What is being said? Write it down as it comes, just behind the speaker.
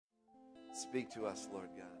Speak to us, Lord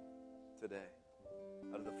God, today.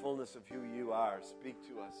 Out of the fullness of who you are, speak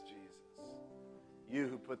to us, Jesus. You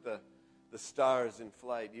who put the stars in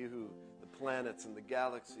flight, you who, the planets and the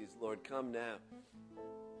galaxies, Lord, come now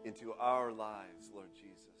into our lives, Lord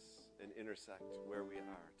Jesus, and intersect where we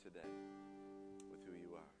are today with who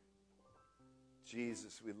you are.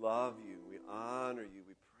 Jesus, we love you, we honor you,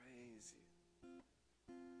 we praise you.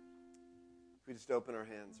 If we just open our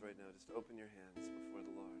hands right now, just open your hands before the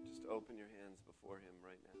Lord. Just open your hands before him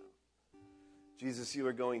right now. Jesus, you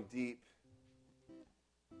are going deep.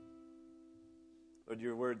 Lord,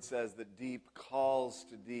 your word says that deep calls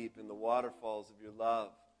to deep in the waterfalls of your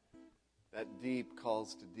love. That deep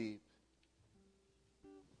calls to deep.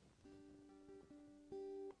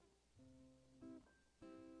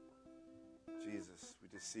 Jesus, we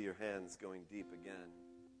just see your hands going deep again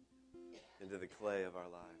into the clay of our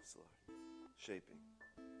lives, Lord. Shaping,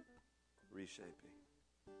 reshaping,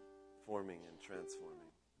 forming and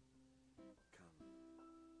transforming. Come.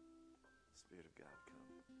 Spirit of God,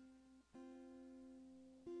 come.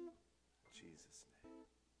 In Jesus' name.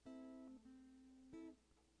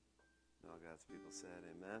 And all God's people said,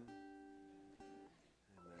 amen.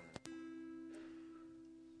 Amen.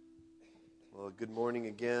 Well, good morning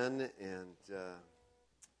again. And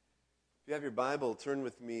if you have your Bible, turn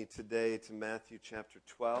with me today to Matthew chapter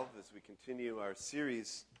 12 as we continue our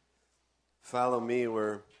series, Follow Me.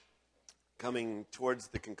 We're coming towards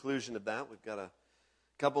the conclusion of that. We've got a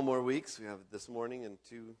couple more weeks. We have this morning and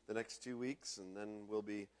the next 2 weeks, and then we'll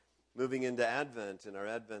be moving into Advent in our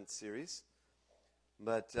Advent series.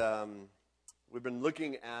 But we've been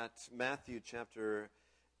looking at Matthew chapter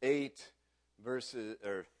 8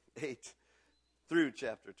 through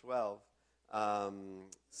chapter 12. And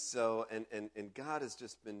God has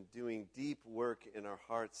just been doing deep work in our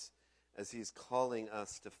hearts as he's calling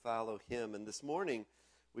us to follow him. And this morning,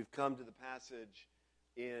 we've come to the passage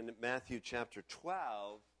in Matthew chapter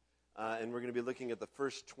 12, and we're going to be looking at the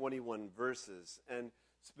first 21 verses. And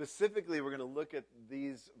specifically, we're going to look at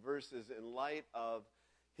these verses in light of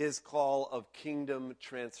his call of kingdom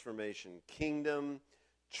transformation. Kingdom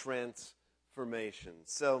transformation.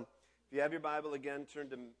 So, if you have your Bible, again, turn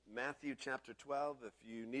to Matthew chapter 12. If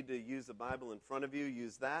you need to use the Bible in front of you,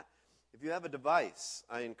 use that. If you have a device,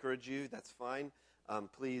 I encourage you, that's fine.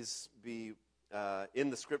 Please be in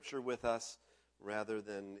the Scripture with us rather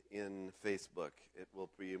than in Facebook. It will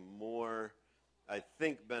be more, I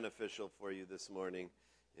think, beneficial for you this morning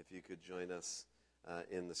if you could join us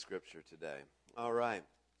in the Scripture today. All right.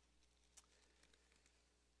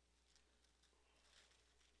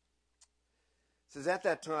 It says, at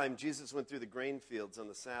that time, Jesus went through the grain fields on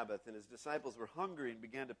the Sabbath, and his disciples were hungry and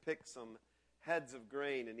began to pick some heads of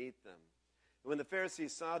grain and eat them. And when the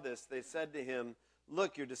Pharisees saw this, they said to him,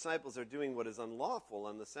 "Look, your disciples are doing what is unlawful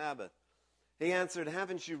on the Sabbath." He answered,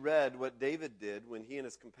 "Haven't you read what David did when he and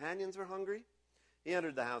his companions were hungry? He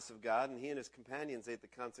entered the house of God, and he and his companions ate the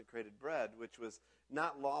consecrated bread, which was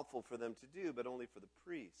not lawful for them to do, but only for the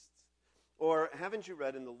priests. Or haven't you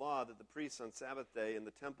read in the law that the priests on Sabbath day in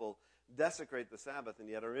the temple desecrate the Sabbath and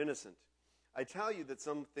yet are innocent? I tell you that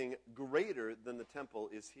something greater than the temple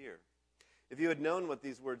is here. If you had known what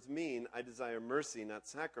these words mean, I desire mercy, not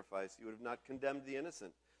sacrifice, you would have not condemned the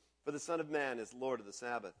innocent. For the Son of Man is Lord of the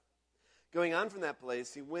Sabbath." Going on from that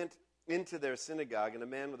place, he went into their synagogue, and a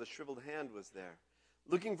man with a shriveled hand was there.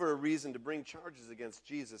 Looking for a reason to bring charges against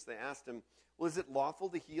Jesus, they asked him, "Well, is it lawful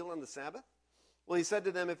to heal on the Sabbath?" Well, he said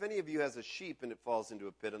to them, "If any of you has a sheep and it falls into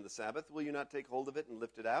a pit on the Sabbath, will you not take hold of it and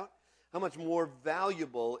lift it out? How much more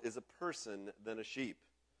valuable is a person than a sheep?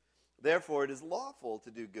 Therefore, it is lawful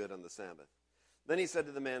to do good on the Sabbath." Then he said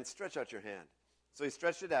to the man, "Stretch out your hand." So he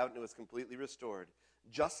stretched it out, and it was completely restored,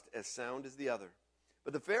 just as sound as the other.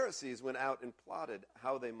 But the Pharisees went out and plotted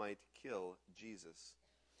how they might kill Jesus.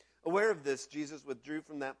 Aware of this, Jesus withdrew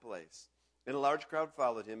from that place, and a large crowd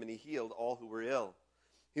followed him, and he healed all who were ill.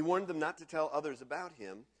 He warned them not to tell others about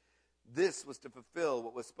him. This was to fulfill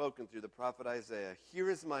what was spoken through the prophet Isaiah. "Here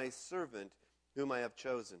is my servant whom I have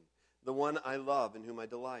chosen, the one I love in whom I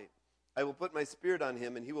delight. I will put my spirit on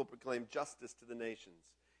him, and he will proclaim justice to the nations.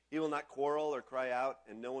 He will not quarrel or cry out,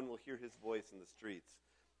 and no one will hear his voice in the streets.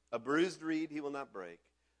 A bruised reed he will not break,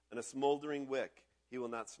 and a smoldering wick he will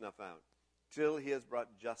not snuff out, till he has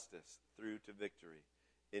brought justice through to victory.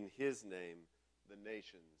 In his name the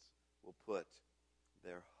nations will put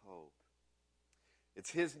their hope."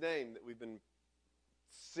 It's his name that we've been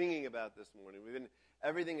singing about this morning.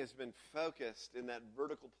 Everything has been focused in that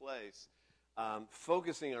vertical place,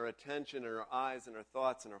 focusing our attention and our eyes and our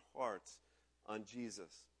thoughts and our hearts on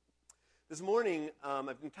Jesus. This morning,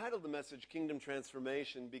 I've entitled the message Kingdom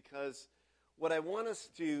Transformation because what I want us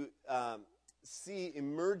to see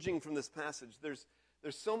emerging from this passage, there's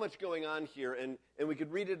so much going on here, and we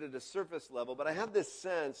could read it at a surface level, but I have this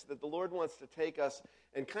sense that the Lord wants to take us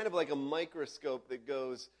and kind of like a microscope that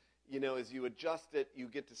goes, as you adjust it, you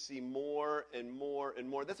get to see more and more and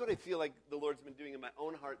more. That's what I feel like the Lord's been doing in my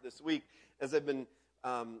own heart this week as I've been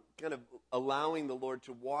kind of allowing the Lord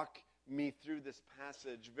to walk me through this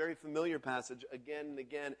passage, very familiar passage again and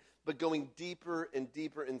again, but going deeper and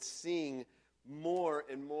deeper and seeing more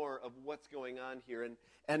and more of what's going on here.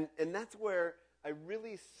 And that's where I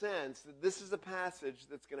really sense that this is a passage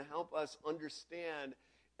that's going to help us understand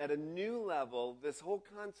at a new level this whole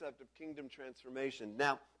concept of kingdom transformation.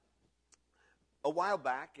 Now, a while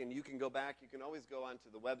back, and you can go back, you can always go onto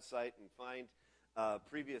the website and find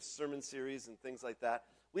previous sermon series and things like that.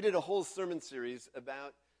 We did a whole sermon series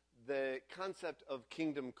about the concept of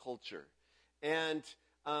kingdom culture and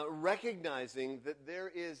recognizing that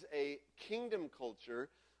there is a kingdom culture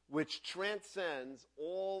which transcends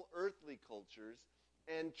all earthly cultures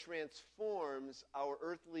and transforms our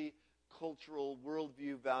earthly cultural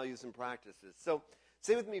worldview, values, and practices. So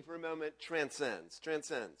say with me for a moment, transcends.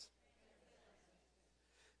 Transcends.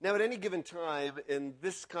 Now, at any given time in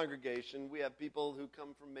this congregation, we have people who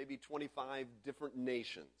come from maybe 25 different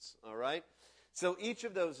nations, all right? So each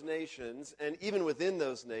of those nations, and even within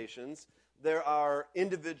those nations, there are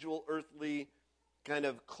individual earthly kind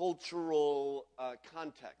of cultural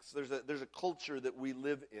contexts. There's a culture that we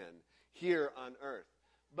live in here on earth.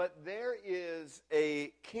 But there is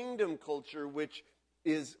a kingdom culture which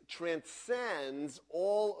transcends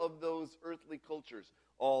all of those earthly cultures,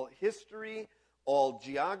 all history, all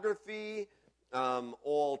geography,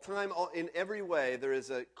 all time, in every way, there is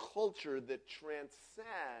a culture that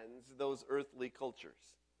transcends those earthly cultures.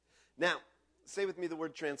 Now, say with me the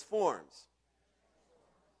word transforms.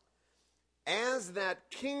 As that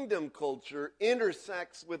kingdom culture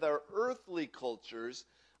intersects with our earthly cultures,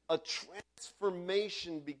 a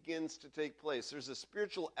transformation begins to take place. There's a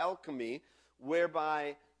spiritual alchemy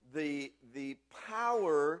whereby the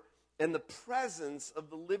power and the presence of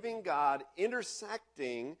the living God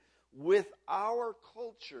intersecting with our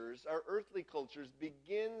cultures, our earthly cultures,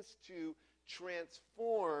 begins to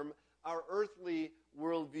transform our earthly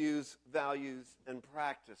worldviews, values, and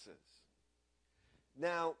practices.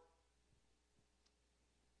 Now,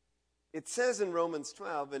 it says in Romans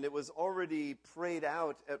 12, and it was already prayed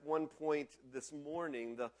out at one point this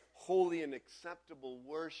morning, the holy and acceptable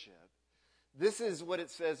worship. This is what it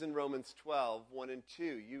says in Romans 12, 1 and 2.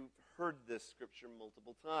 You've heard this scripture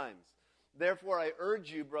multiple times. Therefore, I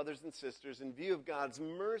urge you, brothers and sisters, in view of God's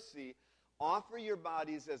mercy, offer your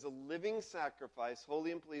bodies as a living sacrifice,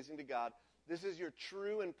 holy and pleasing to God. This is your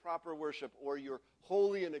true and proper worship, or your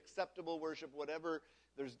holy and acceptable worship, whatever.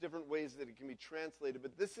 There's different ways that it can be translated,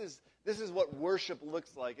 but this is what worship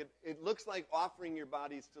looks like. It looks like offering your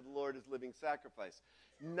bodies to the Lord as living sacrifice,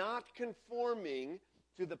 not conforming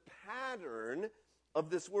to the pattern of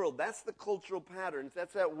this world. That's the cultural patterns.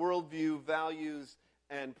 That's that worldview, values,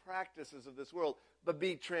 and practices of this world. But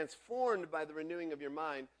be transformed by the renewing of your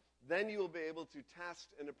mind. Then you will be able to test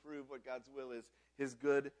and approve what God's will is, his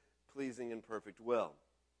good, pleasing, and perfect will.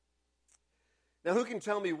 Now, who can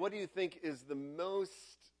tell me, what do you think is the most,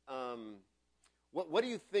 what do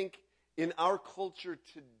you think in our culture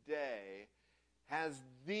today has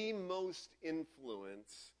the most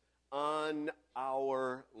influence on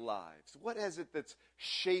our lives? What is it that's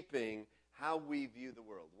shaping how we view the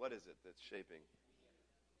world? What is it that's shaping?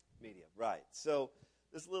 Media, right. So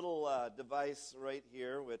this little device right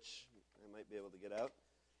here, which I might be able to get out.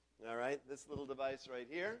 All right, this little device right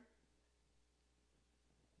here.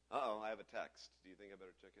 Uh-oh, I have a text. Do you think I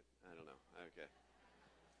better check it? I don't know. Okay.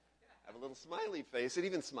 I have a little smiley face. It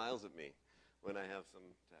even smiles at me when I have some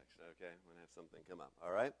text, okay, when I have something come up,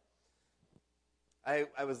 all right?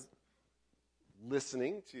 I was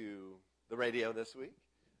listening to the radio this week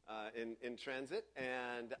in transit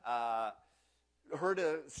and heard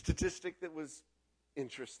a statistic that was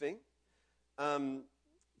interesting.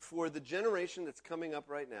 For the generation that's coming up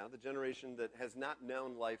right now, the generation that has not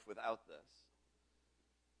known life without this,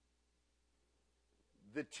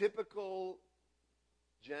 the typical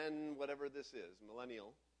gen, whatever this is,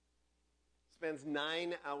 millennial, spends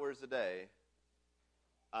 9 hours a day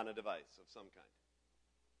on a device of some kind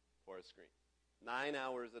or a screen. 9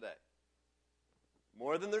 hours a day.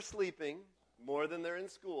 More than they're sleeping, more than they're in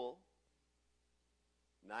school.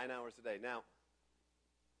 9 hours a day. Now,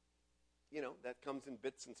 that comes in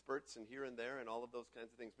bits and spurts and here and there and all of those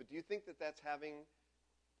kinds of things. But do you think that that's having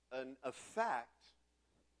an effect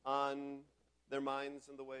on their minds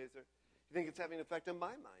and the ways they're... You think it's having an effect on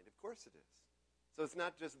my mind? Of course it is. So it's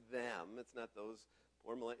not just them. It's not those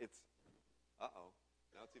poor millennials. It's, uh-oh,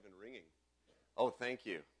 now it's even ringing. Oh, thank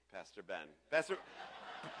you, Pastor Ben.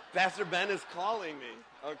 Pastor Ben is calling me.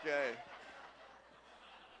 Okay.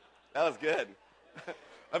 That was good.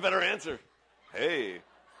 I better answer. Hey,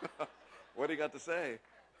 what do you got to say?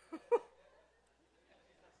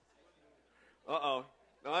 Uh-oh.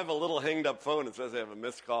 Now I have a little hanged up phone. It says I have a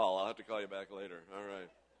missed call. I'll have to call you back later. All right.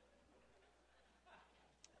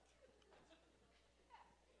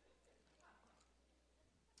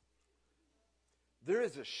 There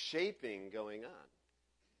is a shaping going on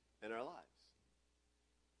in our lives.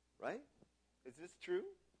 Right? Is this true?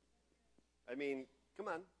 I mean, come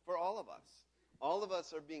on, for all of us. All of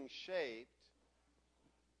us are being shaped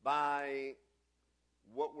by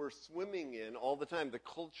what we're swimming in all the time, the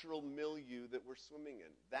cultural milieu that we're swimming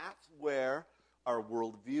in. That's where our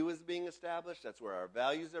worldview is being established. That's where our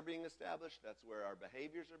values are being established. That's where our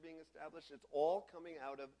behaviors are being established. It's all coming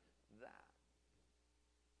out of that.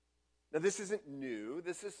 Now, this isn't new.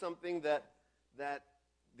 This is something that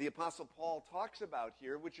the Apostle Paul talks about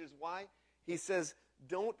here, which is why he says,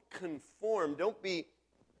 don't conform,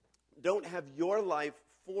 don't have your life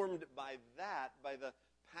formed by that, by the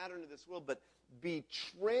pattern of this world, but be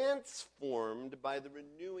transformed by the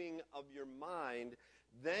renewing of your mind.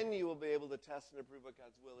 Then you will be able to test and approve what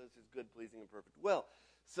God's will is, his good, pleasing, and perfect will.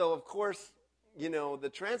 So, of course, the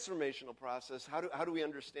transformational process, how do we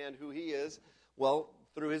understand who he is? Well,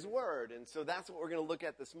 through his word. And so that's what we're going to look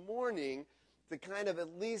at this morning to kind of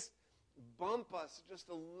at least bump us just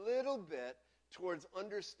a little bit towards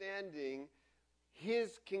understanding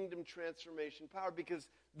his kingdom transformation power. Because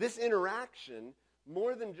this interaction,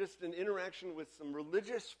 more than just an interaction with some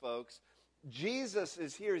religious folks, Jesus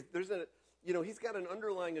is here. He's got an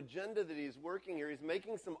underlying agenda that he's working here. He's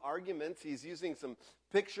making some arguments. He's using some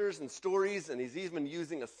pictures and stories, and he's even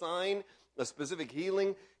using a sign, a specific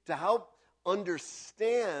healing, to help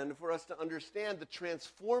for us to understand the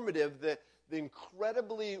transformative, the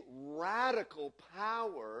incredibly radical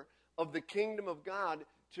power of the kingdom of God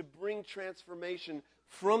to bring transformation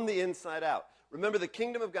from the inside out. Remember, the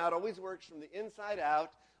kingdom of God always works from the inside out,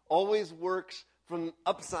 always works from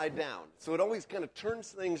upside down. So it always kind of turns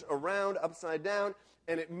things around upside down,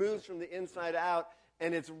 and it moves from the inside out,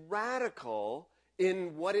 and it's radical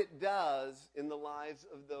in what it does in the lives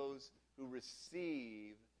of those who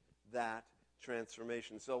receive that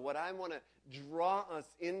transformation. So what I want to draw us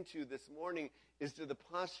into this morning is to the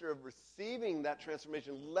posture of receiving that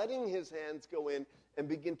transformation, letting his hands go in and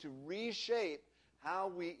begin to reshape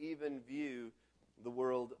how we even view the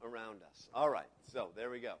world around us. All right, so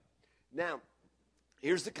there we go. Now,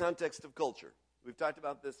 here's the context of culture. We've talked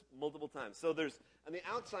about this multiple times. So there's, on the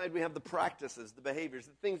outside, we have the practices, the behaviors,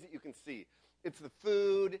 the things that you can see. It's the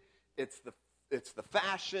food, it's the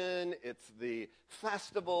fashion, it's the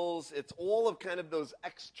festivals, it's all of kind of those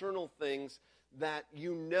external things that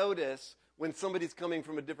you notice when somebody's coming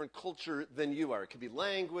from a different culture than you are. It can be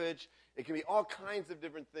language, it can be all kinds of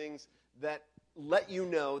different things that let you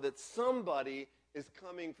know that somebody is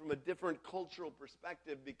coming from a different cultural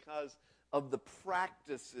perspective because of the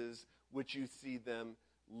practices which you see them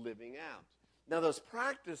living out. Now, those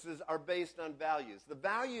practices are based on values. The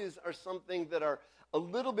values are something that are a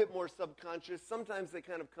little bit more subconscious. Sometimes they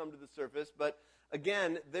kind of come to the surface, but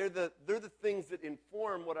again, they're the things that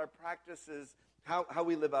inform what our practices, how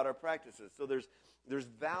we live out our practices. So there's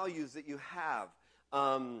values that you have.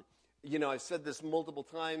 I've said this multiple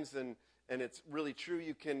times, and it's really true.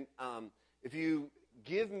 You can, if you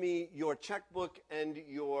give me your checkbook and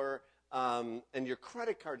your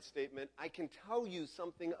credit card statement, I can tell you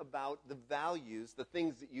something about the values, the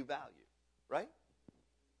things that you value, right?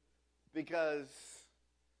 Because,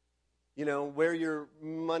 where your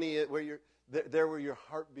money is, where your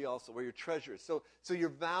heart be also, where your treasure is. So your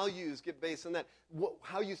values get based on that.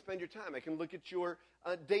 How you spend your time. I can look at your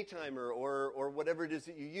daytimer or whatever it is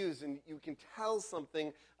that you use, and you can tell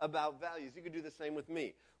something about values. You can do the same with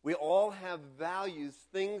me. We all have values,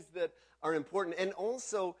 things that are important, and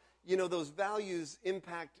also, those values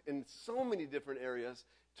impact in so many different areas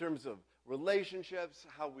in terms of relationships,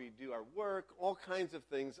 how we do our work, all kinds of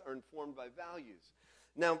things are informed by values.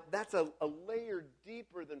 Now, that's a layer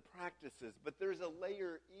deeper than practices, but there's a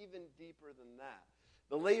layer even deeper than that.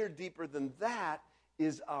 The layer deeper than that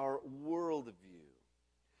is our worldview.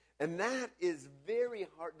 And that is very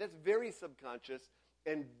hard, that's very subconscious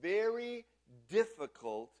and very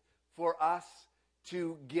difficult for us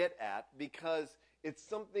to get at because it's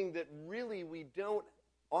something that really we don't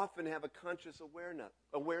often have a conscious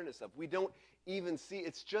awareness of. We don't even see.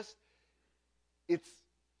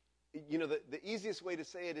 The easiest way to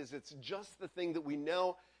say it is it's just the thing that we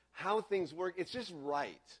know how things work. It's just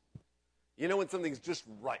right. You know when something's just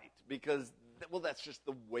right because, well, that's just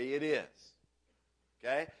the way it is.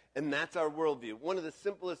 Okay? And that's our worldview. One of the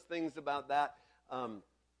simplest things about that,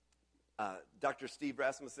 Dr. Steve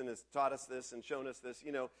Rasmussen has taught us this and shown us this.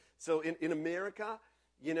 So in America,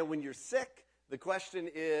 when you're sick, the question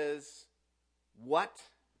is, what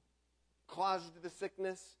caused the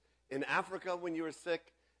sickness? In Africa, when you were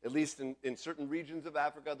sick, at least in certain regions of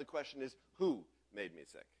Africa, the question is, who made me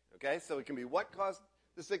sick? Okay? So it can be what caused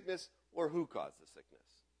the sickness or who caused the sickness.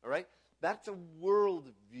 All right? That's a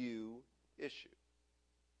worldview issue.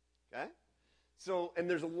 Okay? So, and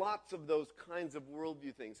there's lots of those kinds of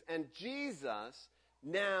worldview things. And Jesus,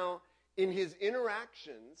 now, in his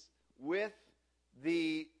interactions with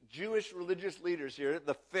the Jewish religious leaders here,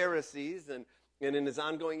 the Pharisees, and in his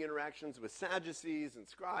ongoing interactions with Sadducees and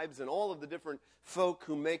scribes and all of the different folk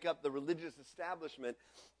who make up the religious establishment,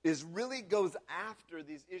 really goes after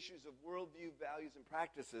these issues of worldview, values, and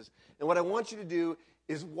practices. And what I want you to do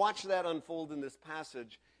is watch that unfold in this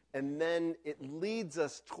passage, and then it leads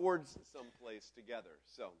us towards someplace together.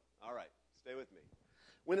 So, all right, stay with me.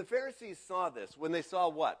 When the Pharisees saw this, when they saw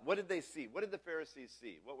what? What did they see? What did the Pharisees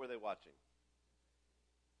see? What were they watching?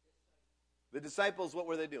 The disciples, what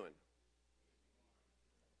were they doing?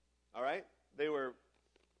 All right? They were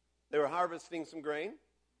harvesting some grain,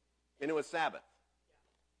 and it was Sabbath.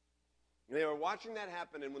 And they were watching that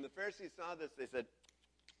happen, and when the Pharisees saw this, they said,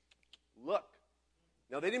 look.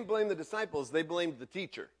 Now, they didn't blame the disciples. They blamed the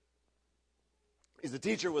teacher. Because the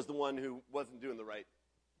teacher was the one who wasn't doing the right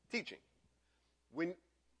teaching. When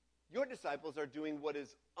your disciples are doing what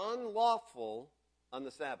is unlawful on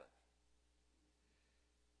the Sabbath.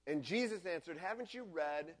 And Jesus answered, haven't you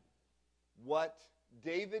read what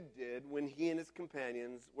David did when he and his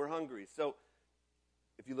companions were hungry? So,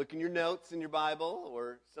 if you look in your notes in your Bible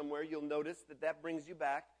or somewhere, you'll notice that brings you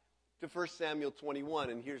back to 1 Samuel 21,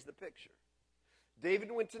 and here's the picture.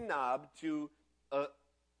 David went to Nob to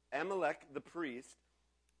Amalek the priest.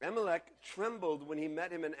 Amalek trembled when he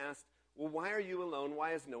met him and asked, well, why are you alone?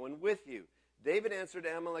 Why is no one with you? David answered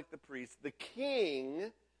Amalek the priest, the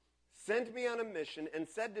king sent me on a mission and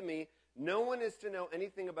said to me, no one is to know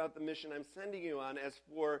anything about the mission I'm sending you on. As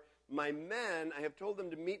for my men, I have told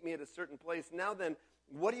them to meet me at a certain place. Now then,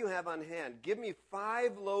 what do you have on hand? Give me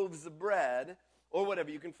 5 loaves of bread, or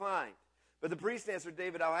whatever you can find. But the priest answered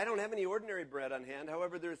David, I don't have any ordinary bread on hand.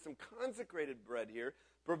 However, there is some consecrated bread here,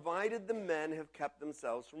 provided the men have kept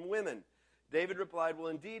themselves from women. David replied, well,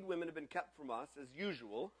 indeed, women have been kept from us, as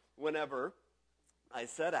usual, whenever I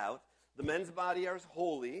set out. The men's body are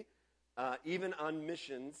holy, even on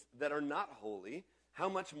missions that are not holy. How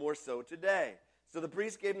much more so today? So the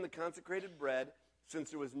priest gave him the consecrated bread, since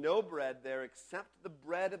there was no bread there except the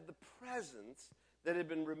bread of the presence that had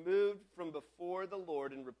been removed from before the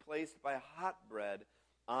Lord and replaced by hot bread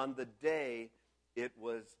on the day it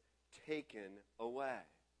was taken away.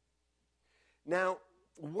 Now,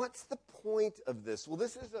 what's the point of this? Well,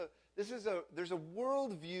 there's a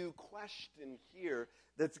worldview question here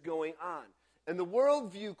that's going on. And the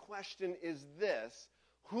worldview question is this: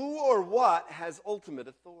 who or what has ultimate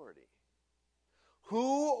authority?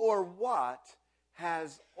 Who or what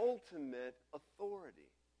has ultimate authority?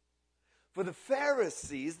 For the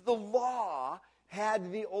Pharisees, the law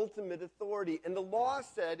had the ultimate authority. And the law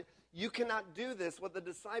said, you cannot do this. What the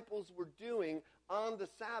disciples were doing on the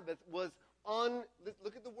Sabbath was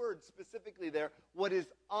look at the word specifically there, what is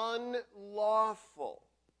unlawful.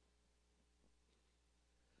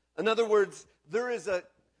 In other words, there's a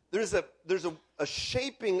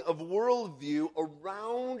shaping of worldview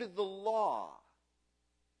around the law.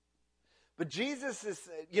 But Jesus is,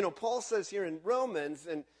 Paul says here in Romans,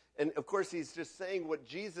 and of course he's just saying what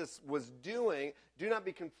Jesus was doing, do not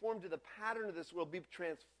be conformed to the pattern of this world, be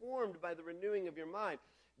transformed by the renewing of your mind.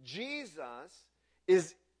 Jesus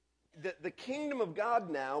is the kingdom of God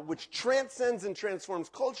now, which transcends and transforms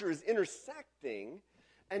culture, is intersecting.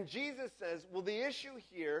 And Jesus says, well, the issue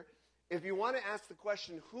here, if you want to ask the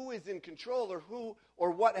question, who is in control or who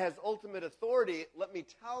or what has ultimate authority, let me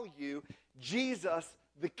tell you, Jesus,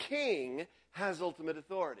 the king, has ultimate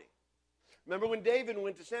authority. Remember when David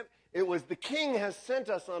went to Samuel? It was the king has sent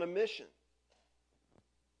us on a mission.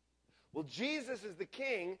 Well, Jesus is the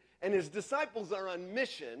king, and his disciples are on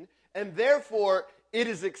mission, and therefore it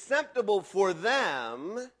is acceptable for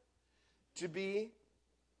them to be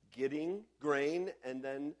getting grain and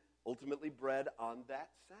then ultimately bread on that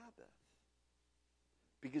Sabbath.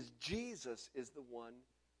 Because Jesus is the one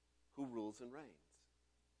who rules and reigns.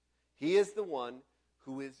 He is the one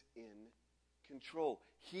who is in control.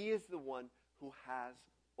 He is the one who has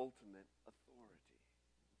ultimate authority.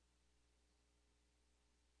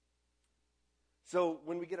 So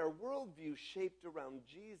when we get our worldview shaped around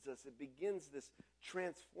Jesus, it begins this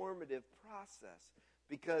transformative process.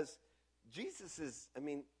 Because Jesus is,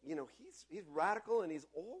 he's radical, and he's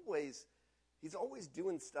always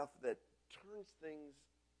doing stuff that turns things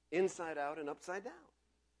inside out and upside down.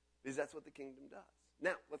 Because that's what the kingdom does.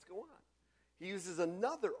 Now, let's go on. He uses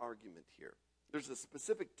another argument here. There's a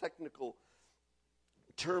specific technical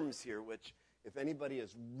terms here, which if anybody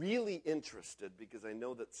is really interested, because I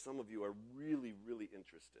know that some of you are really, really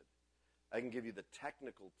interested, I can give you the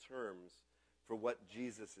technical terms for what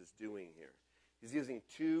Jesus is doing here. He's using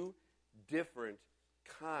two different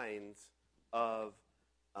kinds of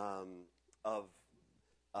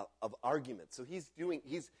arguments. So he's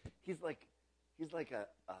like a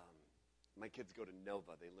my kids go to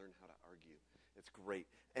Nova. They learn how to argue. It's great.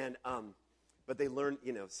 And but they learn,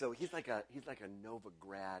 so he's like a Nova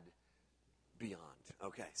grad beyond.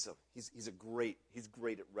 Okay, so he's great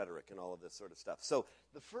at rhetoric and all of this sort of stuff. So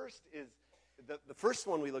the first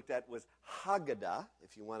one we looked at was Haggadah,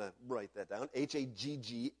 if you want to write that down,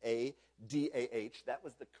 Hagggadah. That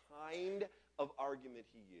was the kind of argument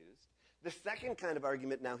he used. The second kind of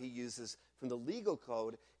argument now he uses from the legal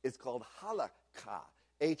code is called halakha,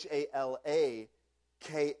 Halakkhah.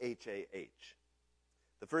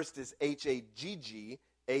 The first is Hagggadah,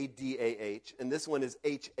 and this one is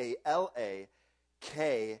Halakkhah.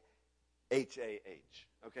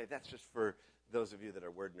 Okay, that's just for those of you that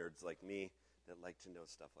are word nerds like me that like to know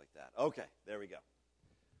stuff like that. Okay, there we go.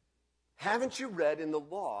 Haven't you read in the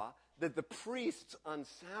law that the priests on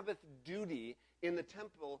Sabbath duty in the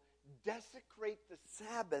temple desecrate the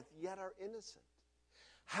Sabbath yet are innocent?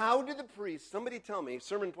 How do the priests, somebody tell me,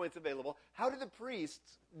 sermon points available, how do the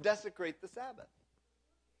priests desecrate the Sabbath?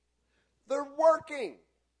 They're working.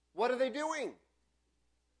 What are they doing?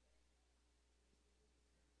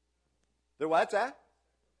 They're what's that?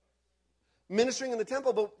 Ministering in the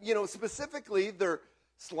temple, but, specifically, they're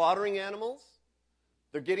slaughtering animals.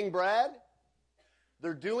 They're getting bread.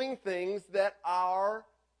 They're doing things that are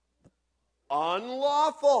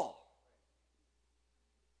unlawful.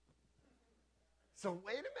 So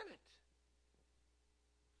wait a minute.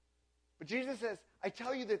 But Jesus says, I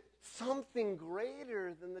tell you that something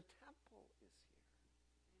greater than the temple is here.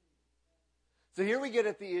 So here we get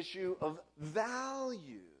at the issue of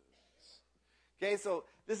values. Okay, so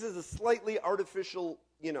this is a slightly artificial,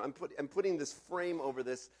 I'm putting this frame over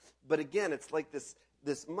this, but again, it's like this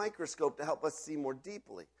microscope to help us see more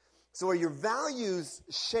deeply. So are your values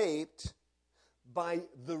shaped by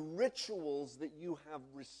the rituals that you have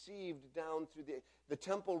received down through the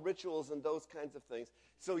temple rituals and those kinds of things?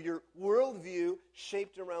 So your worldview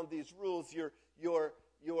shaped around these rules, your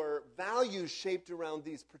values shaped around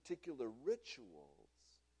these particular rituals.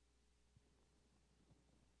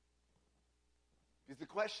 Because the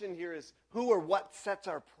question here is, who or what sets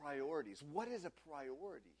our priorities? What is a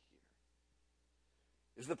priority here?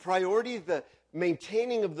 Is the priority the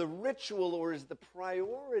maintaining of the ritual, or is the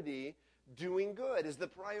priority doing good? Is the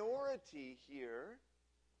priority here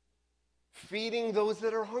feeding those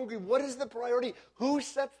that are hungry? What is the priority? Who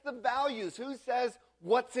sets the values? Who says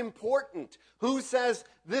what's important? Who says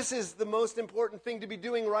this is the most important thing to be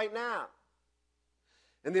doing right now?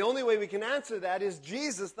 And the only way we can answer that is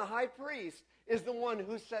Jesus, the high priest, is the one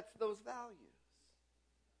who sets those values.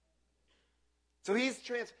 So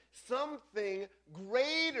something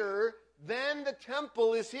greater than the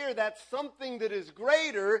temple is here. That something that is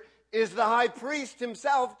greater is the high priest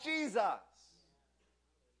himself, Jesus,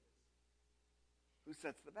 who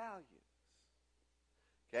sets the values.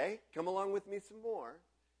 Okay, come along with me some more.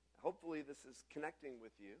 Hopefully this is connecting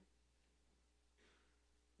with you.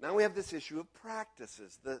 Now we have this issue of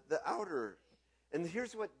practices, the outer. And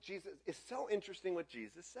here's what Jesus, it's so interesting what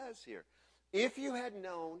Jesus says here. If you had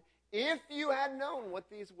known what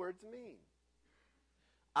these words mean,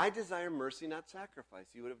 I desire mercy, not sacrifice,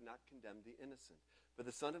 you would have not condemned the innocent. For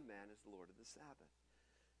the Son of Man is the Lord of the Sabbath.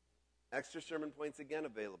 Extra sermon points again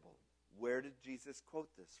available. Where did Jesus quote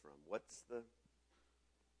this from?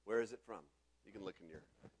 Where is it from? You can look in your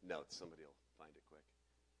notes. Somebody will find it quick.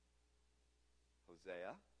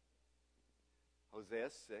 Hosea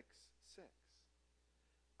 6:6.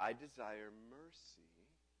 I desire mercy,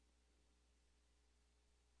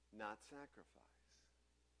 not sacrifice.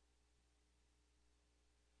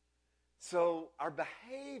 So our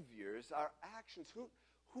behaviors, our actions, who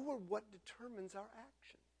or what determines our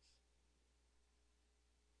actions?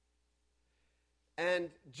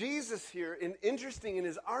 And Jesus here, interesting in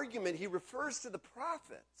his argument, he refers to the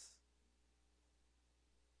prophets.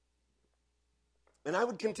 And I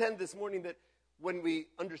would contend this morning that when we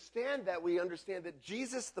understand that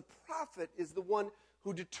Jesus, the prophet, is the one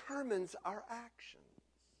who determines our actions.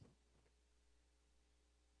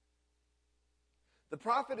 The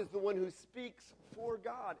prophet is the one who speaks for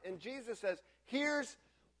God. And Jesus says, here's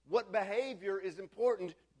what behavior is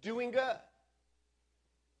important: doing good.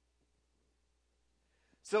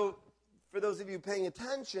 So, for those of you paying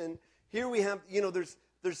attention, here we have,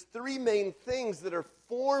 there's three main things that are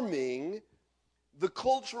forming the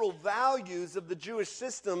cultural values of the Jewish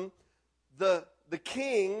system. The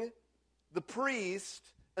king, the priest,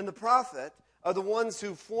 and the prophet are the ones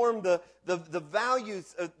who form the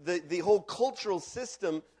values of the whole cultural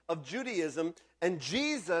system of Judaism. And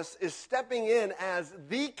Jesus is stepping in as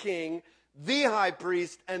the king, the high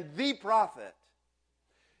priest, and the prophet.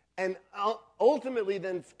 And ultimately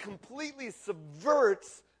then completely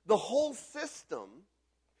subverts the whole system,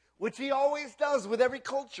 which he always does with every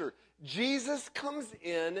culture. Jesus comes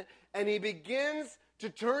in and he begins to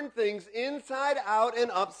turn things inside out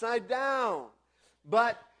and upside down.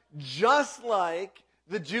 But just like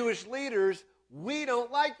the Jewish leaders, we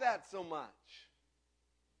don't like that so much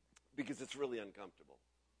because it's really uncomfortable.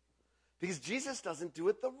 Because Jesus doesn't do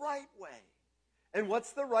it the right way. And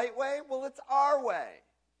what's the right way? Well, it's our way.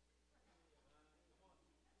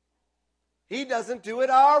 He doesn't do it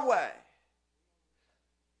our way.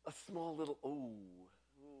 A small little,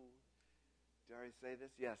 dare I say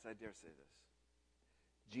this? Yes, I dare say this.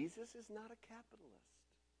 Jesus is not a capitalist.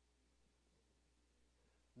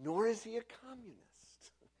 Nor is he a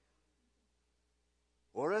communist.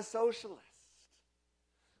 Or a socialist.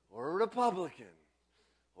 Or a Republican.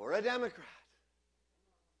 Or a Democrat.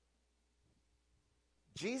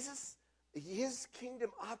 Jesus, his kingdom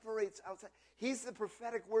operates outside. He's the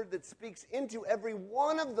prophetic word that speaks into every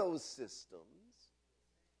one of those systems,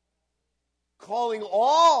 calling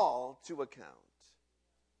all to account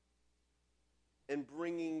and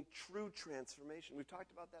bringing true transformation. We've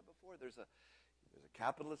talked about that before. There's a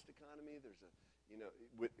capitalist economy.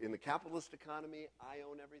 In the capitalist economy, I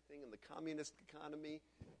own everything. In the communist economy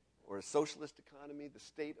or a socialist economy, the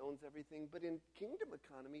state owns everything. But in kingdom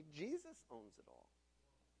economy, Jesus owns it all.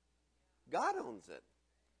 God owns it.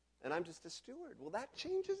 And I'm just a steward. Well, that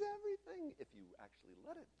changes everything if you actually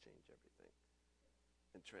let it change everything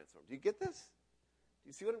and transform. Do you get this? Do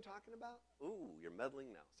you see what I'm talking about? Ooh, you're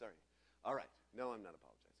meddling now. Sorry. All right. No, I'm not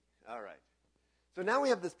apologizing. All right. So now we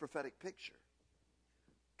have this prophetic picture.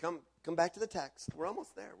 Come back to the text. We're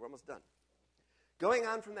almost there. We're almost done. Going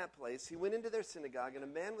on from that place, he went into their synagogue, and a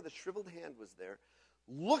man with a shriveled hand was there,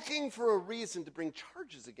 looking for a reason to bring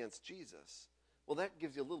charges against Jesus. Well, that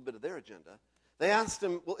gives you a little bit of their agenda. They asked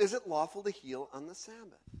him, well, is it lawful to heal on the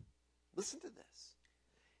Sabbath? Listen to this.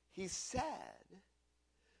 He said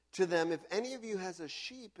to them, if any of you has a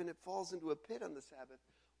sheep and it falls into a pit on the Sabbath,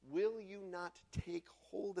 will you not take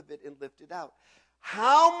hold of it and lift it out?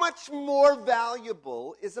 How much more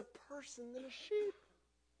valuable is a person than a sheep?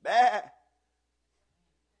 Bah.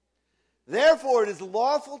 Therefore, it is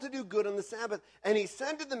lawful to do good on the Sabbath. And he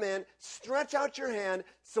said to the man, stretch out your hand.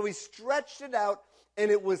 So he stretched it out,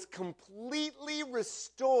 and it was completely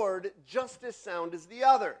restored, just as sound as the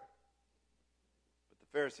other. But the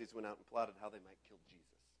Pharisees went out and plotted how they might kill Jesus.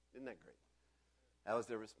 Isn't that great? That was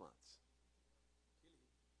their response.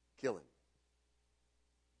 Kill him.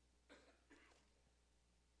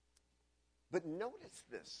 But notice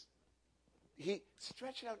this. He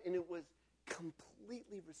stretched it out, and it was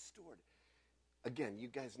completely restored. Again, you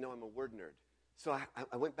guys know I'm a word nerd. So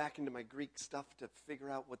I went back into my Greek stuff to figure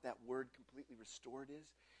out what that word completely restored is.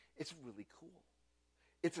 It's really cool.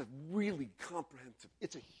 It's a really comprehensive,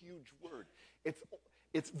 it's a huge word.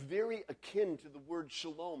 It's very akin to the word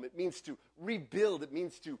shalom. It means to rebuild. It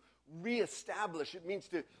means to reestablish. It means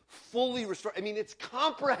to fully restore. I mean, it's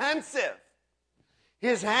comprehensive.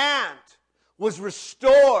 His hand was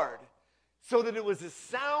restored so that it was as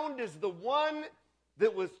sound as the one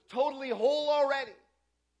that was totally whole already.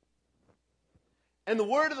 And the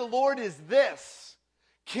word of the Lord is this.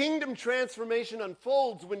 Kingdom transformation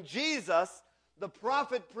unfolds when Jesus, the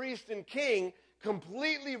prophet, priest, and king,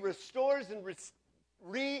 completely restores and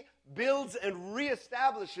rebuilds and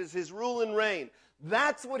reestablishes his rule and reign.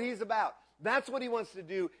 That's what he's about. That's what he wants to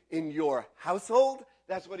do in your household.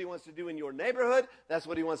 That's what he wants to do in your neighborhood. That's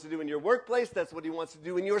what he wants to do in your workplace. That's what he wants to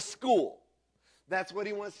do in your school. That's what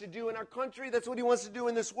he wants to do in our country. That's what he wants to do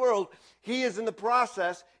in this world. He is in the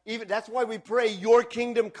process. That's why we pray, your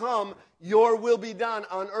kingdom come, your will be done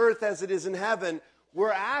on earth as it is in heaven.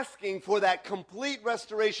 We're asking for that complete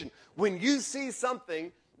restoration. When you see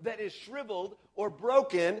something that is shriveled or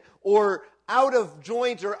broken or out of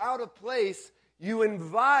joint or out of place, you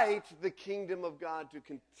invite the kingdom of God to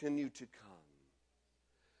continue to come.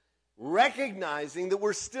 recognizing that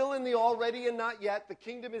we're still in the already and not yet. The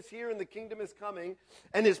kingdom is here and the kingdom is coming.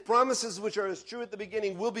 And his promises, which are as true at the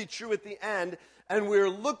beginning, will be true at the end. And we're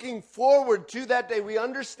looking forward to that day. We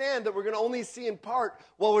understand that we're going to only see in part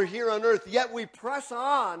while we're here on earth. Yet we press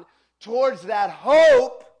on towards that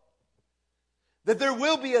hope that there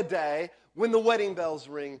will be a day when the wedding bells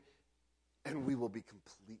ring and we will be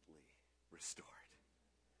completely restored.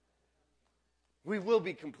 We will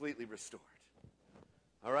be completely restored.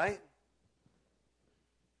 All right?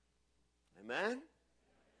 Amen?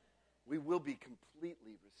 We will be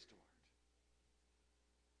completely restored.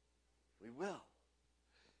 We will.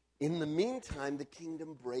 In the meantime, the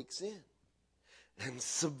kingdom breaks in and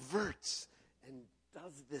subverts and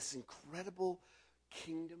does this incredible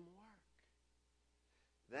kingdom work.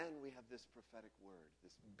 Then we have this prophetic word,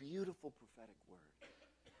 this beautiful prophetic word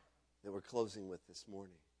that we're closing with this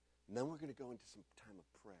morning. And then we're going to go into some time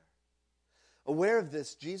of prayer. Aware of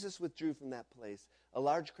this, Jesus withdrew from that place. A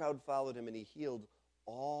large crowd followed him, and he healed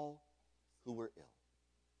all who were ill.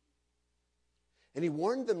 And he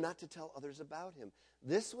warned them not to tell others about him.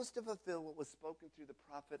 This was to fulfill what was spoken through the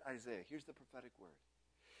prophet Isaiah. Here's the prophetic word.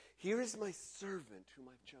 Here is my servant whom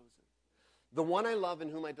I've chosen, the one I love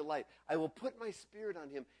and whom I delight. I will put my spirit on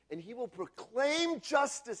him, and he will proclaim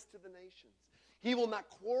justice to the nations. He will not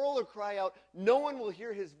quarrel or cry out. No one will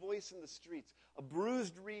hear his voice in the streets. A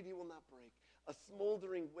bruised reed he will not break. A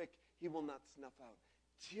smoldering wick he will not snuff out,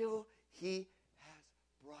 till he has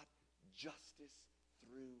brought justice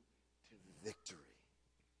through to victory.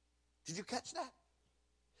 Did you catch that?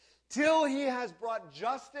 Till he has brought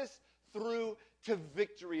justice through to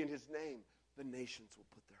victory in his name, the nations will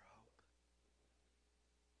put their hope.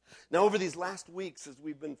 Now, over these last weeks, as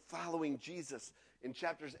we've been following Jesus in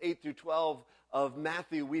chapters 8 through 12 of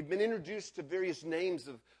Matthew, we've been introduced to various names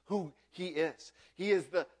of who he is. He is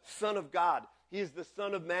the Son of God. He is the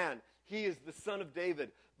Son of Man. He is the Son of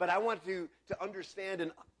David. But I want you to understand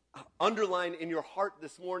and underline in your heart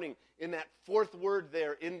this morning, in that fourth word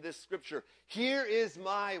there in this scripture, here is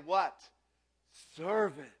my what?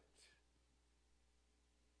 Servant.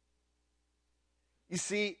 You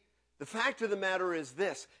see, the fact of the matter is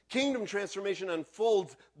this. Kingdom transformation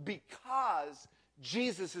unfolds because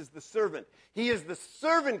Jesus is the servant. He is the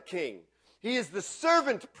servant king. He is the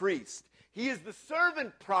servant priest. He is the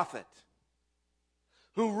servant prophet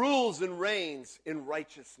who rules and reigns in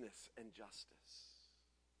righteousness and justice.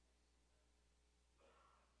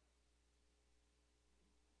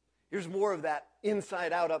 Here's more of that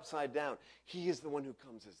inside out, upside down. He is the one who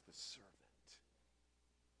comes as the servant.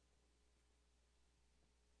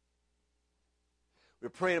 We were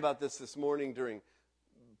praying about this morning during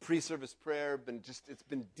pre-service prayer. It's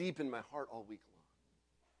been deep in my heart all week long.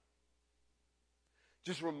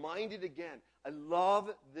 Just reminded again, I love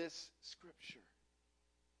this scripture.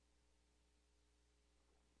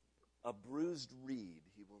 A bruised reed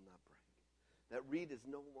he will not break. That reed is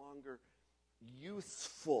no longer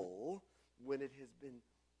useful when it has been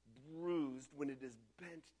bruised, when it is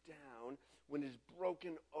bent down, when it is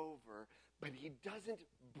broken over, but he doesn't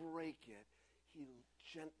break it. He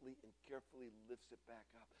gently and carefully lifts it back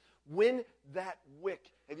up. When that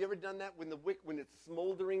wick, have you ever done that? When it's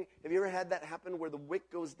smoldering, have you ever had that happen where the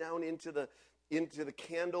wick goes down into the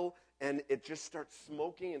candle and it just starts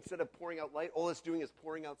smoking? Instead of pouring out light, all it's doing is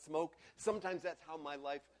pouring out smoke. Sometimes that's how my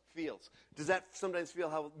life feels. Does that sometimes feel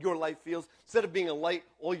how your life feels? Instead of being a light,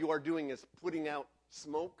 all you are doing is putting out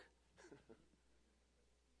smoke.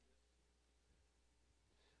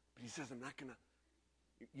 But he says, I'm not going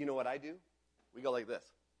to. You know what I do? We go like this.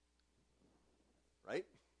 Right?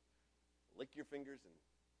 Lick your fingers and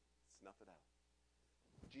snuff it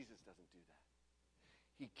out. Jesus doesn't do that.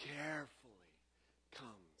 He carefully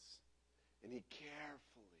comes and he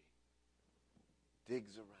carefully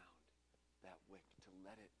digs around that wick to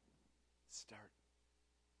let it start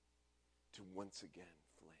to once again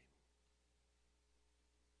flame.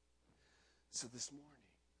 So this morning,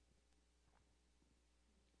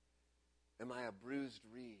 am I a bruised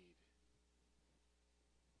reed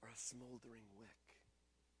or a smoldering wick?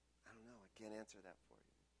 I don't know. I can't answer that for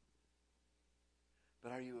you.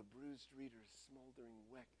 But are you a bruised reed or a smoldering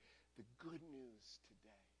wick? The good news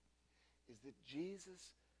today is that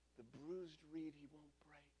Jesus, the bruised reed, he won't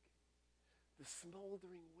break. The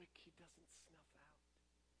smoldering wick, he doesn't snuff out.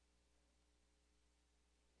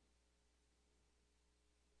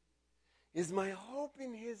 Is my hope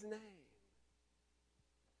in his name?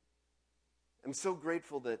 I'm so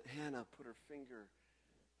grateful that Hannah put her finger.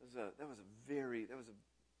 That was a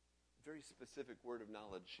very specific word of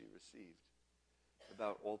knowledge she received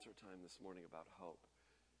about altar time this morning about hope.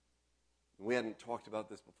 We hadn't talked about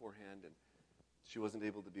this beforehand, and She wasn't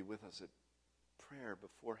able to be with us at prayer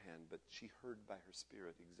beforehand, but she heard by her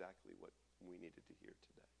Spirit exactly what we needed to hear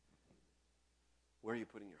today. Where are you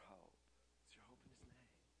putting your hope? It's your hope in his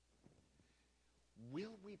name.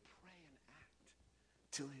 Will we pray and act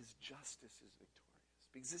till his justice is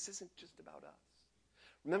victorious? Because this isn't just about us.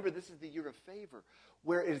 Remember, this is the year of favor,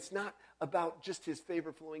 where it's not about just his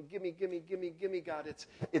favor flowing. Gimme, gimme, gimme, gimme, God.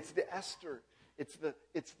 It's the Esther. It's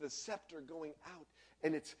the scepter going out.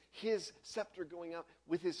 And it's his scepter going out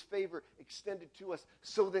with his favor extended to us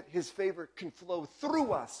so that his favor can flow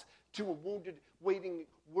through us to a wounded, waiting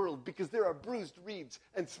world. Because there are bruised reeds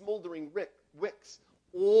and smoldering wicks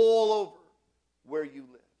all over where you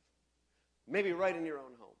live. Maybe right in your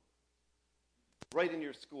own home. Right in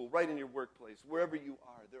your school, right in your workplace, wherever you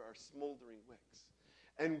are, there are smoldering wicks.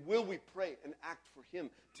 And will we pray and act for him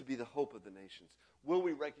to be the hope of the nations? Will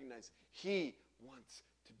we recognize he wants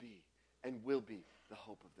to be and will be the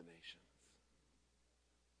hope of the nations?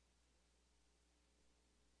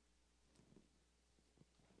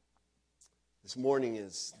 This morning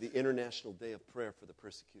is the International Day of Prayer for the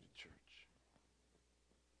Persecuted Church.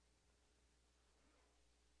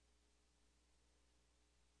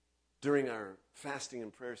 During our fasting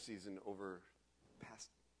and prayer season over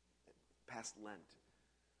past Lent,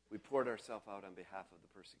 we poured ourselves out on behalf of the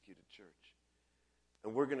persecuted church.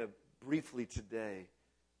 And we're going to briefly today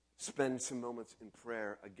spend some moments in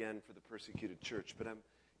prayer again for the persecuted church. But I'm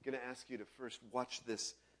going to ask you to first watch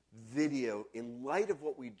this video in light of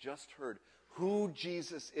what we just heard, who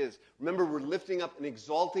Jesus is. Remember, we're lifting up and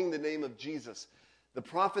exalting the name of Jesus, the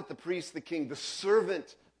prophet, the priest, the king, the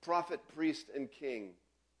servant, prophet, priest, and king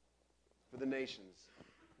for the nations.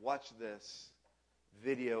 Watch this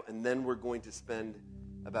video, and then we're going to spend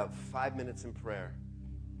about 5 minutes in prayer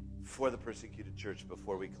for the persecuted church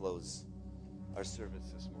before we close our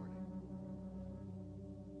service this morning.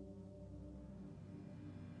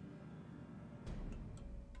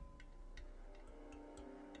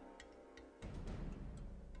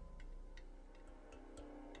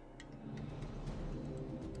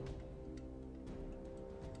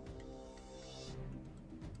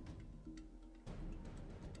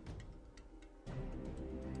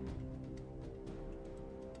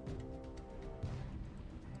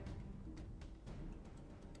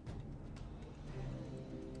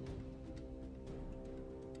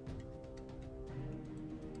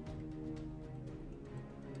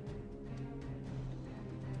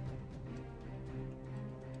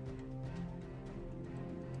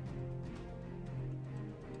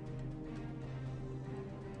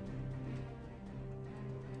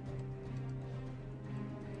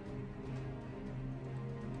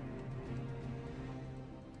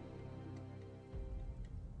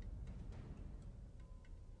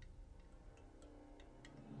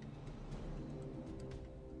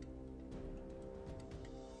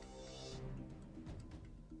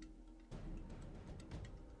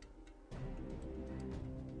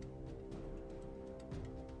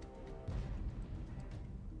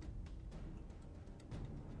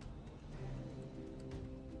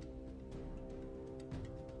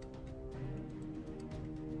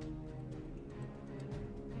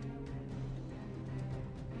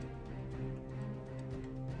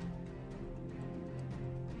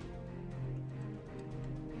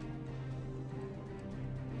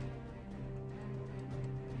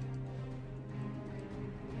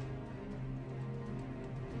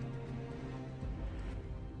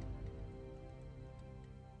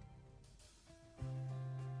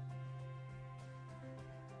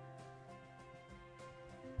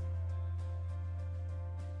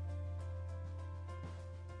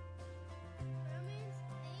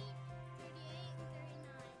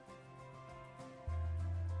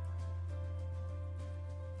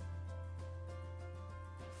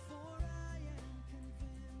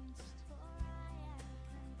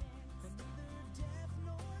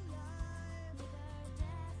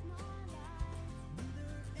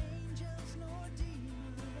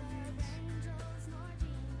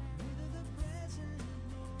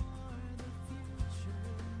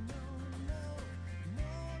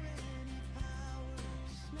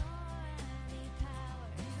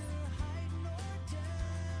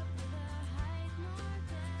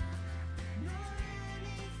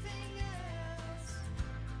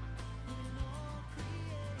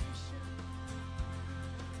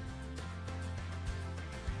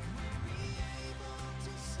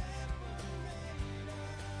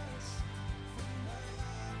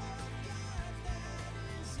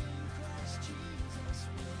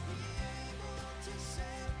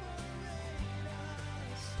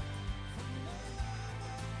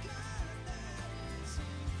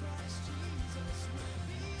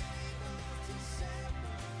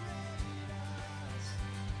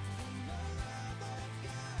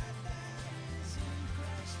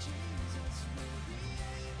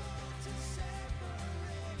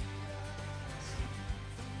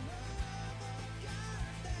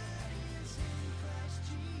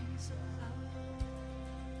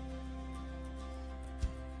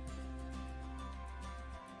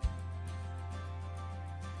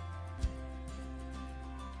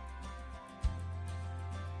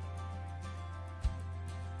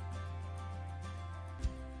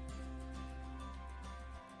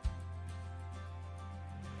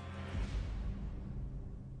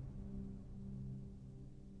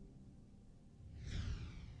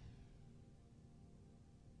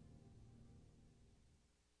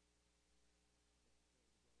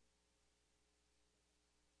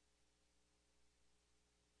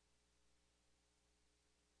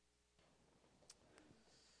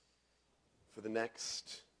 For the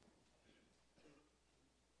next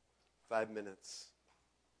 5 minutes,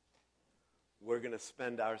 we're going to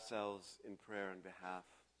spend ourselves in prayer on behalf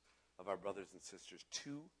of our brothers and sisters.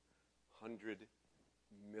 200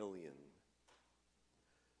 million.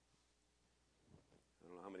 I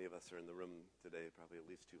don't know how many of us are in the room today, probably at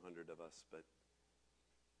least 200 of us, but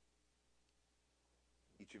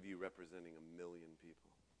each of you representing 1 million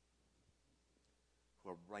people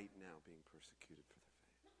who are right now being persecuted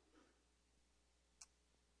for their faith.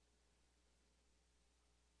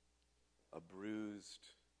 A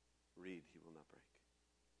bruised reed he will not break.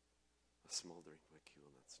 A smoldering wick he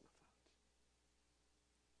will not snuff out.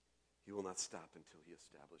 He will not stop until he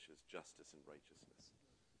establishes justice and righteousness.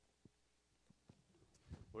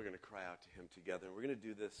 We're going to cry out to him together. And we're going to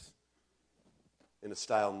do this in a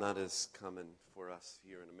style not as common for us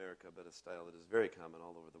here in America, but a style that is very common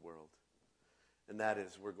all over the world. And that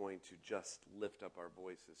is, we're going to just lift up our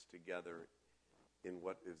voices together in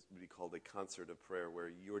what is would be called a concert of prayer, where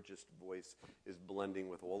your just voice is blending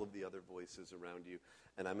with all of the other voices around you.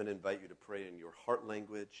 And I'm going to invite you to pray in your heart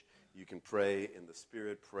language. You can pray in the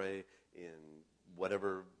Spirit, pray in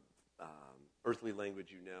whatever earthly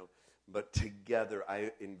language you know. But together,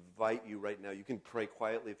 I invite you right now. You can pray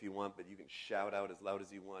quietly if you want, but you can shout out as loud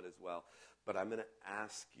as you want as well. But I'm going to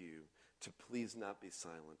ask you to please not be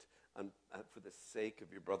silent for the sake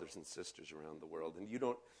of your brothers and sisters around the world. And you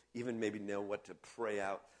don't even maybe know what to pray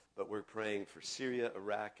out, but we're praying for Syria,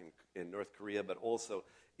 Iraq, and North Korea, but also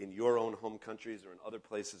in your own home countries or in other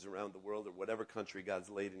places around the world, or whatever country God's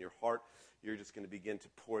laid in your heart. You're just going to begin to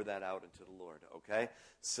pour that out into the Lord, okay?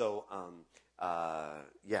 So,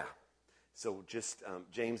 yeah. So just,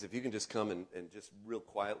 James, if you can just come and just real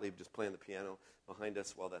quietly just play on the piano behind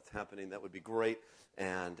us while that's happening, that would be great.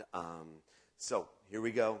 And so here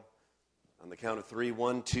we go. On the count of 3,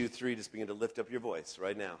 1, 2, 3, just begin to lift up your voice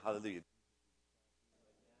right now. Hallelujah.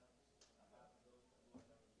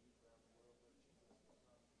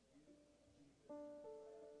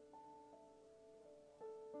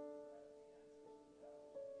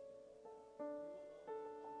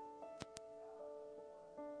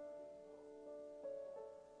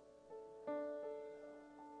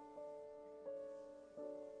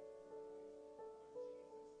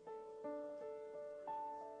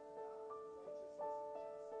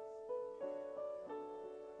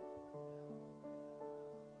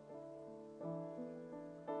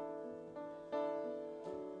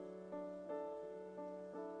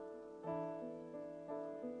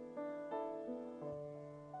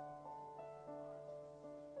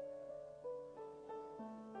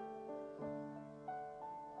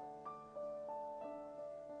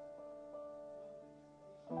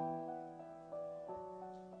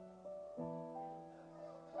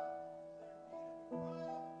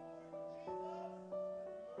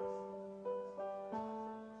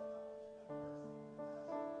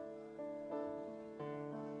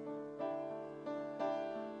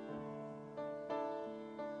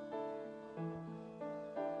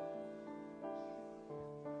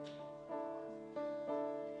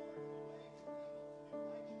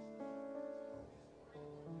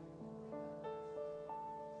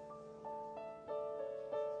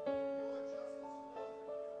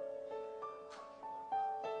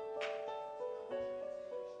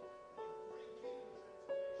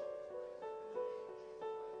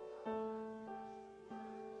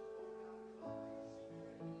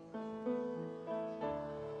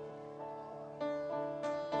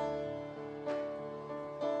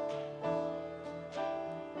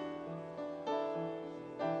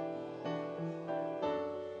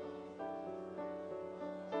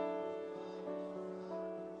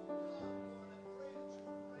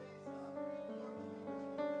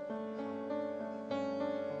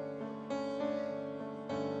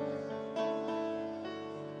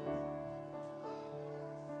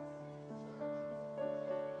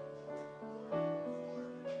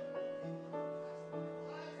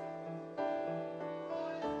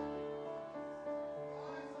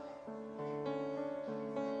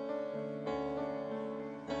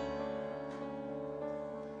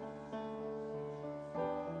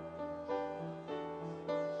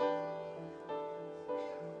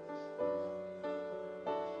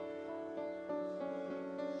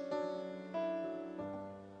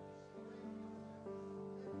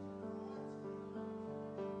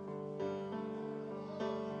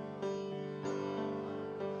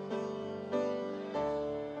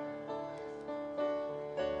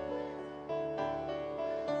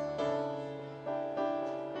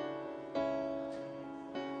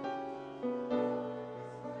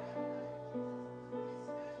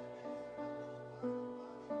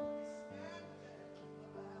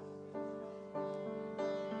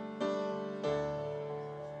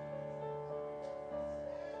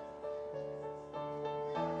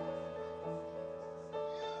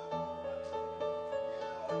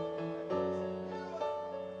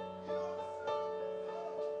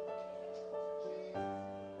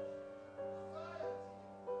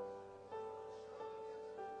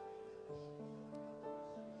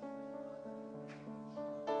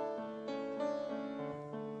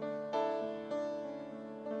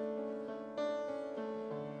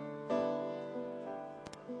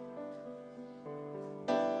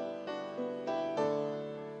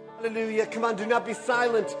 Hallelujah. Come on, do not be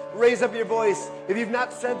silent. Raise up your voice. If you've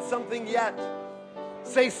not said something yet,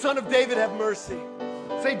 say, Son of David, have mercy.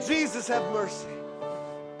 Say, Jesus, have mercy.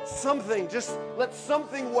 Something, just let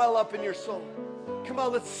something well up in your soul. Come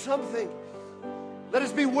on, let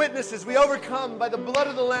us be witnesses. We overcome by the blood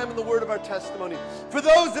of the Lamb and the word of our testimony. For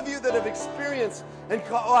those of you that have experienced and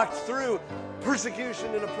walked through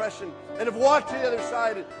persecution and oppression and have walked to the other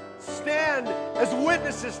side, stand as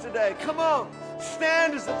witnesses today. Come on,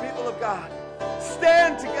 stand as the people of God.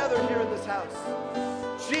 Stand together here in this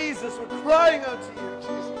house. Jesus, we're crying out to you,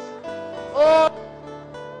 Jesus. Oh.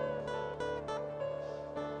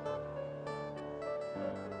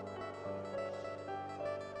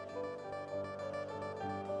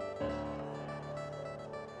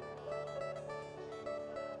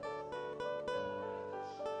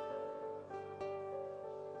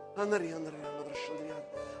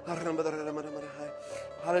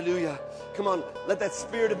 Hallelujah. Come on, let that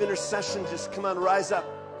spirit of intercession just rise up.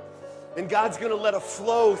 And God's going to let a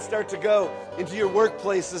flow start to go into your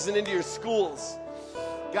workplaces and into your schools.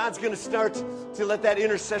 God's going to start to let that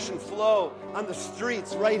intercession flow on the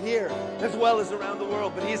streets right here as well as around the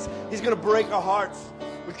world. But He's going to break our hearts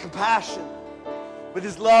with compassion, with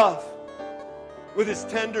His love, with His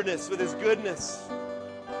tenderness, with His goodness.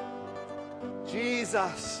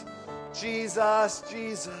 Jesus, Jesus,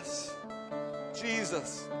 Jesus,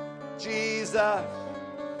 Jesus, Jesus,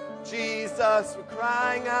 Jesus. We're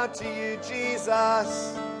crying out to you,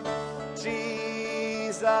 Jesus,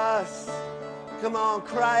 Jesus. Come on,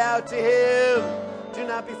 cry out to Him. Do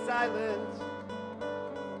not be silent.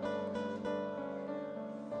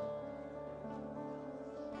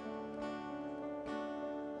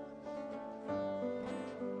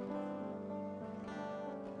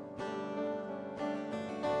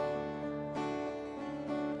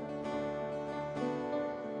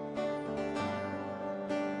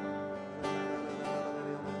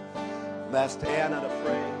 I've asked Anna to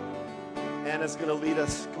pray. Anna's going to lead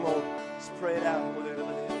us. Come on, let's pray it out.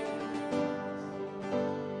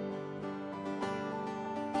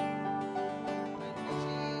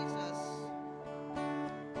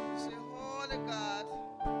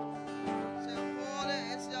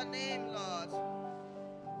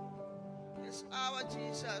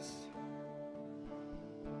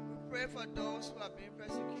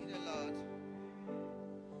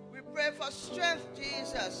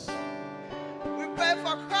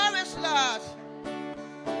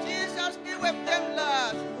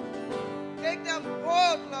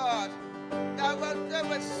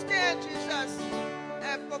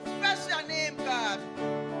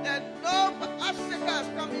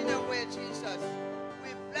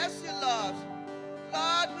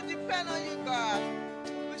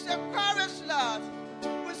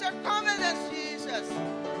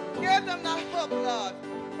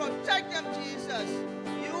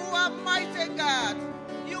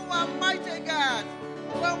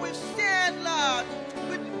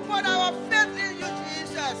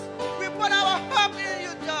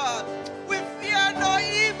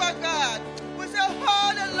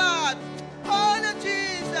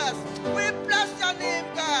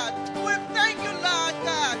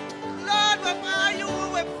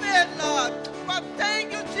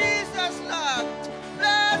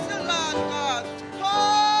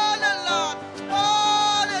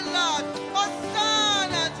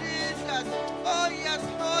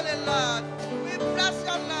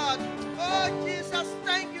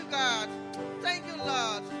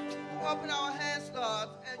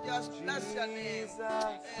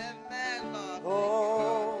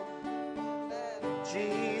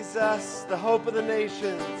 Jesus, the hope of the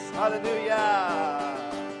nations. Hallelujah.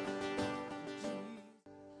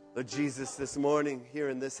 Lord Jesus, this morning here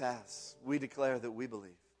in this house, we declare that we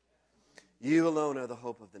believe you alone are the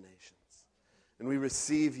hope of the nations. And we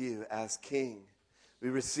receive you as King. We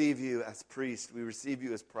receive you as priest. We receive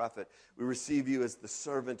you as prophet. We receive you as the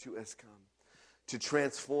servant who has come to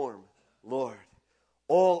transform, Lord,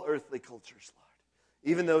 all earthly cultures,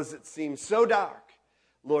 Lord. Even those that seem so dark,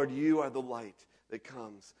 Lord, you are the light that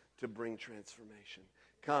comes to bring transformation.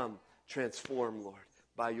 Come, transform, Lord,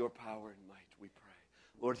 by your power and might, we pray.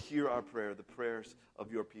 Lord, hear our prayer, the prayers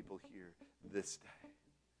of your people here this day,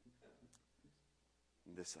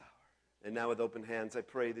 this hour. And now with open hands, I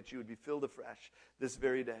pray that you would be filled afresh this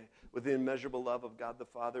very day with the immeasurable love of God the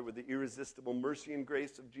Father, with the irresistible mercy and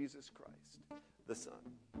grace of Jesus Christ, the Son,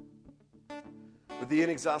 with the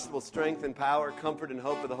inexhaustible strength and power, comfort and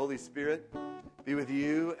hope of the Holy Spirit, be with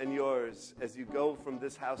you and yours as you go from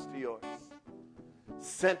this house to yours,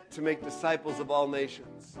 sent to make disciples of all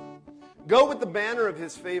nations. Go with the banner of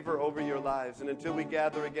his favor over your lives, and until we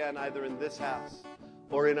gather again, either in this house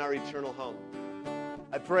or in our eternal home.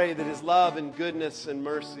 I pray that his love and goodness and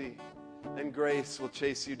mercy and grace will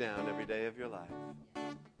chase you down every day of your life.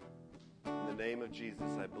 In the name of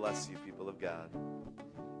Jesus, I bless you, people of God.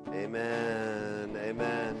 Amen.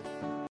 Amen.